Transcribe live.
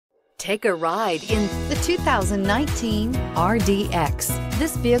Take a ride in the 2019 RDX.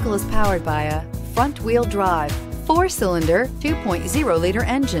 This vehicle is powered by a front-wheel drive, 4-cylinder, 2.0-liter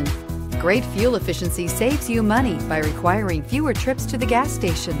engine. Great fuel efficiency saves you money by requiring fewer trips to the gas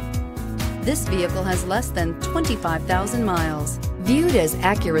station. This vehicle has less than 25,000 miles. Viewed as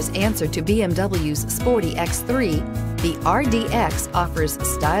Acura's answer to BMW's sporty X3, the RDX offers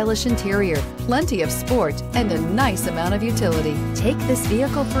stylish interior, plenty of sport, and a nice amount of utility. Take this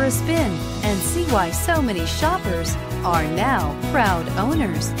vehicle for a spin and see why so many shoppers are now proud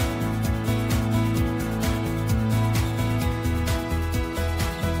owners.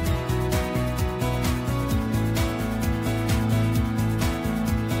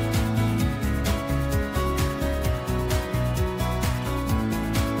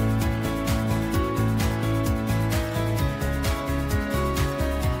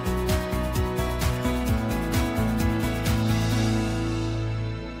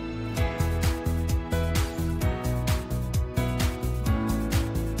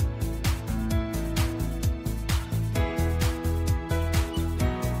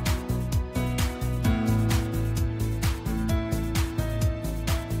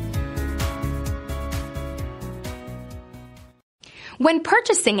 When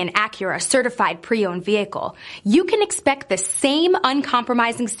purchasing an Acura Certified Pre-Owned vehicle, you can expect the same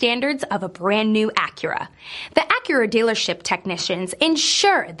uncompromising standards of a brand new Acura. The Acura dealership technicians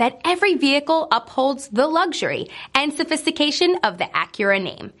ensure that every vehicle upholds the luxury and sophistication of the Acura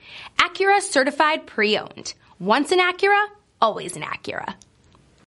name. Acura Certified Pre-Owned. Once an Acura, always an Acura.